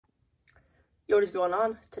Yo, what is going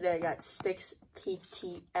on? Today I got 6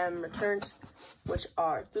 TTM returns, which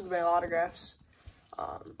are through the mail autographs.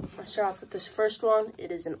 Let's start off with this first one.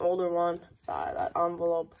 It is an older one by that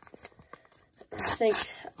envelope. I think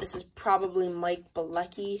this is probably Mike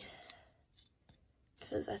Bilecki,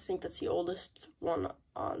 because I think that's the oldest one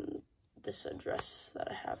on this address that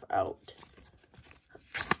I have out.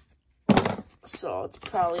 So it's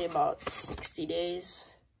probably about 60 days.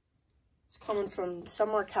 It's coming from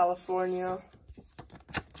somewhere California.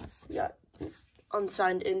 We got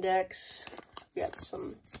unsigned index. We got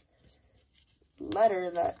some letter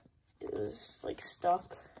that is like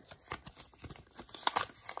stuck.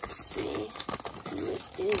 Let's see who it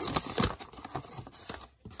is.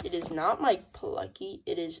 It is not Mike Bilecki.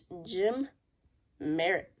 It is Jim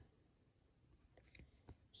Merritt.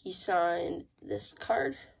 He signed this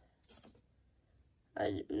card.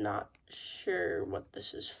 I'm not sure what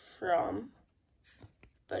this is from,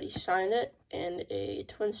 but he signed it and a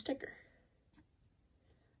twin sticker.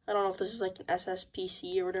 I don't know if this is like an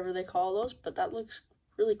SSPC or whatever they call those, but that looks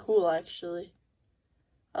really cool actually.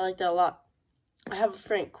 I like that a lot. I have a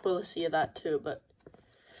Frank Quilisi of that too, but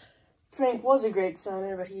Frank was a great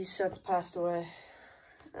signer, but he's since passed away.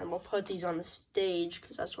 And we'll put these on the stage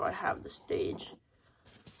because that's why I have the stage.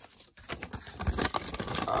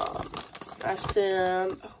 Asked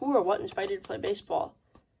him who or what inspired you to play baseball.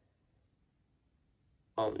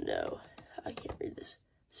 Oh no, I can't read this.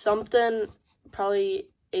 Something, probably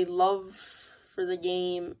a love for the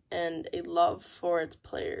game and a love for its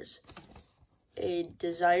players. A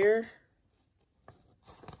desire.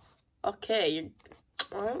 Okay,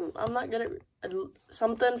 I'm not good at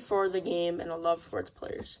something for the game and a love for its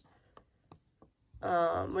players.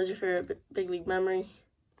 What's your favorite big league memory?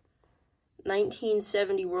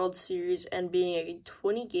 1970 World Series and being a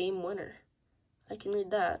 20-game winner. I can read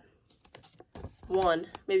that. One.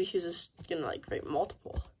 Maybe she was just gonna like write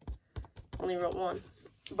multiple. Only wrote one.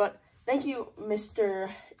 But thank you, Mr.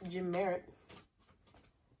 Jim Merritt.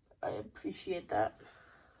 I appreciate that.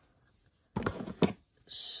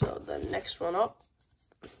 So the next one up.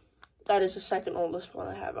 That is the second oldest one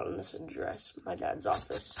I have on this address, my dad's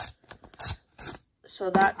office. So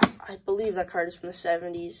that, I believe that card is from the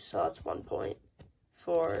 70s, so that's 1 point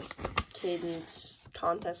for Caden's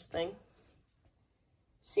contest thing.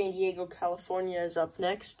 San Diego, California is up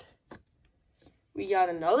next. We got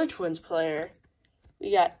another Twins player.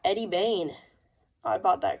 We got Eddie Bain. I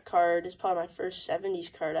bought that card. It's probably my first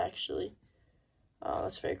 70s card, actually.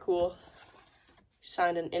 That's very cool.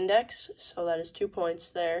 Signed an index, so that is 2 points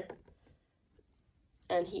there.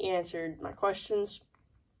 And he answered my questions.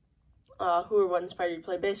 Who or what inspired you to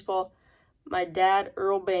play baseball? My dad,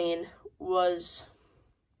 Earl Bain, was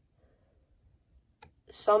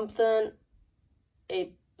something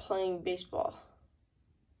playing baseball.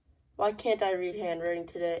 Why can't I read handwriting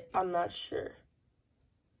today? I'm not sure.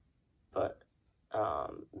 But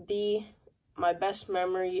B, my best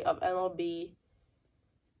memory of MLB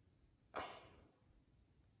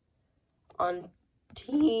on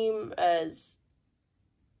team as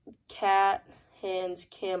Cat, Hans,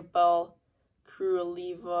 Campbell, Crew,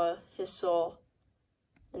 Oliva, Hissel,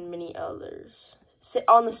 and many others.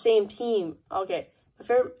 On the same team. Okay, my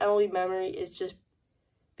favorite MLB memory is just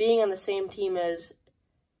being on the same team as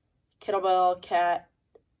Kettlebell, Cat,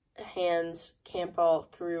 Hans, Campbell,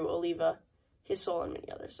 Carew, Oliva, Hissel, and many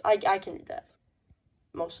others. I can read that,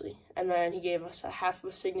 mostly. And then he gave us a half of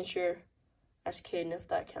a signature as Caden, if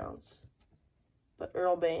that counts. But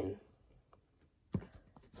Earl Bain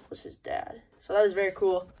was his dad. So that is very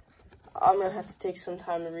cool. I'm going to have to take some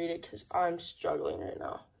time to read it because I'm struggling right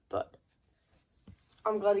now. But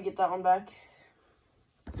I'm glad to get that one back.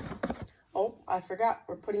 Oh, I forgot.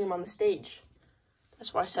 We're putting him on the stage.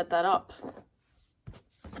 That's why I set that up.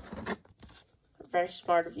 Very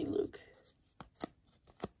smart of you, Luke.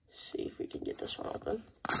 See if we can get this one open.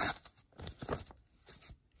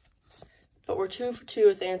 But we're 2 for 2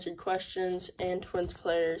 with answered questions and Twins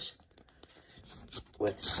players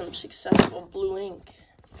with some successful blue ink.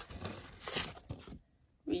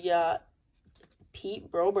 We got Pete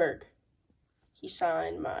Broberg. He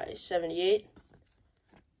signed my 78.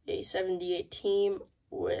 A 78 team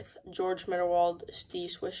with George Mitterwald, Steve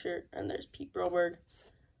Swisher, and there's Pete Broberg.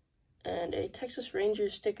 And a Texas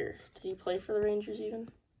Rangers sticker. Did he play for the Rangers even?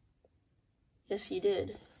 Yes, he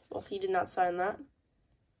did. Well, he did not sign that.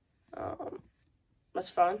 That's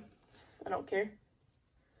fine. I don't care.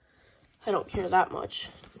 I don't care that much.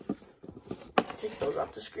 Take those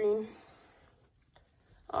off the screen.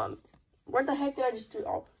 Where the heck did I just do?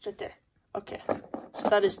 Oh, it's right there. Okay. So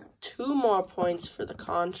that is 2 more points for the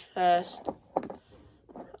contest.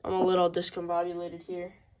 I'm a little discombobulated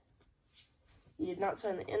here. You did not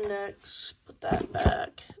sign the index. Put that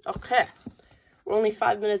back. Okay. We're only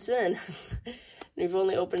 5 minutes in. And we've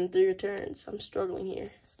only opened 3 returns. I'm struggling here.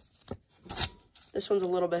 This one's a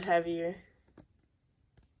little bit heavier.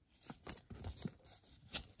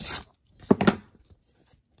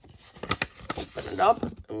 Open it up,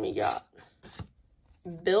 and we got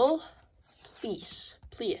Bill Pleas.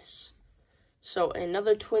 So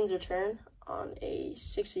another Twins return on a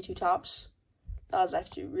 62 Topps. That was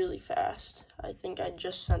actually really fast. I think I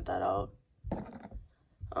just sent that out.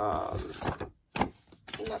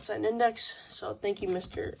 Not signed index. So thank you,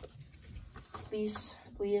 Mr. Pleas.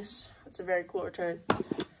 It's a very cool return.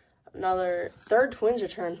 Another third Twins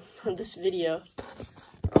return on this video.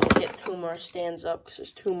 I'll get 2 more stands up because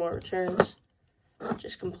there's 2 more returns.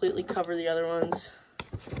 Just completely cover the other ones.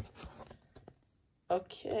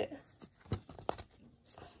 Okay.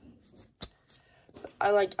 I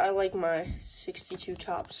like my 62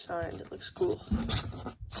 Topps signed. It looks cool.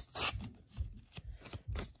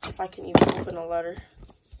 If I can even open a letter.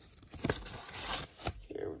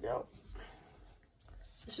 Here we go.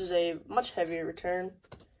 This is a much heavier return.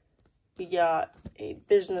 We got a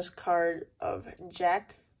business card of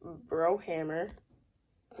Jack Brohammer.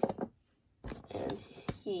 And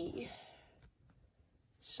he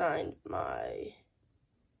signed my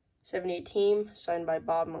 78 team, signed by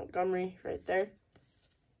Bob Montgomery right there.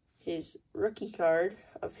 His rookie card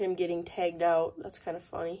of him getting tagged out, that's kind of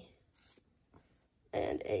funny.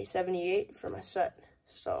 And a 78 for my set.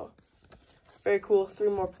 So, very cool. 3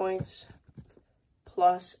 more points.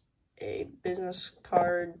 Plus a business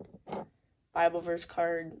card, Bible verse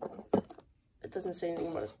card. It doesn't say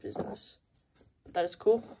anything about his business. But that is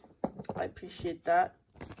cool. I appreciate that.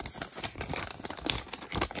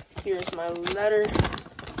 Here's my letter.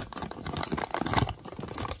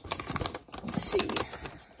 Let's see.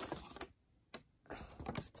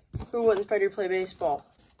 Who wouldn't inspire you to play baseball?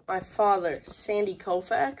 My father, Sandy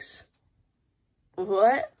Koufax.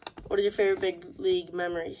 What? What is your favorite big league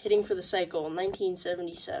memory? Hitting for the cycle,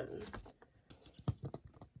 1977.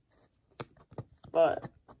 But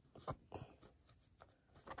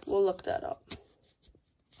we'll look that up.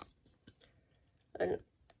 And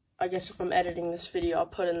I guess if I'm editing this video, I'll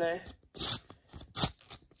put in there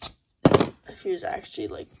if he was actually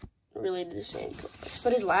like related to Sandy Koufax.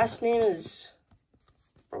 But his last name is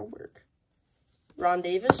Broberg. Ron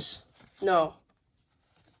Davis? No.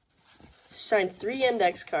 Signed 3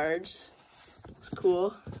 index cards. It's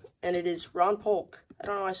cool. And it is Ron Polk. I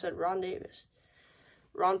don't know why I said Ron Davis.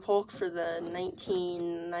 Ron Polk for the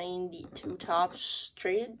 1992 Topps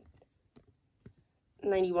traded.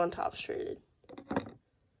 91 Topps traded.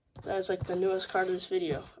 That is like the newest card of this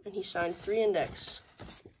video. And he signed 3 index.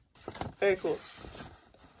 Very cool.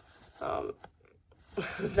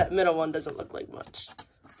 That middle one doesn't look like much.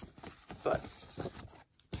 But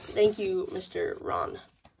thank you, Mr. Ron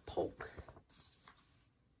Polk.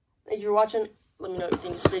 Thank you for watching. Let me know what you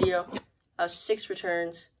think of this video. 6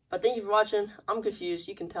 returns. But thank you for watching. I'm confused.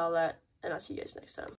 You can tell that. And I'll see you guys next time.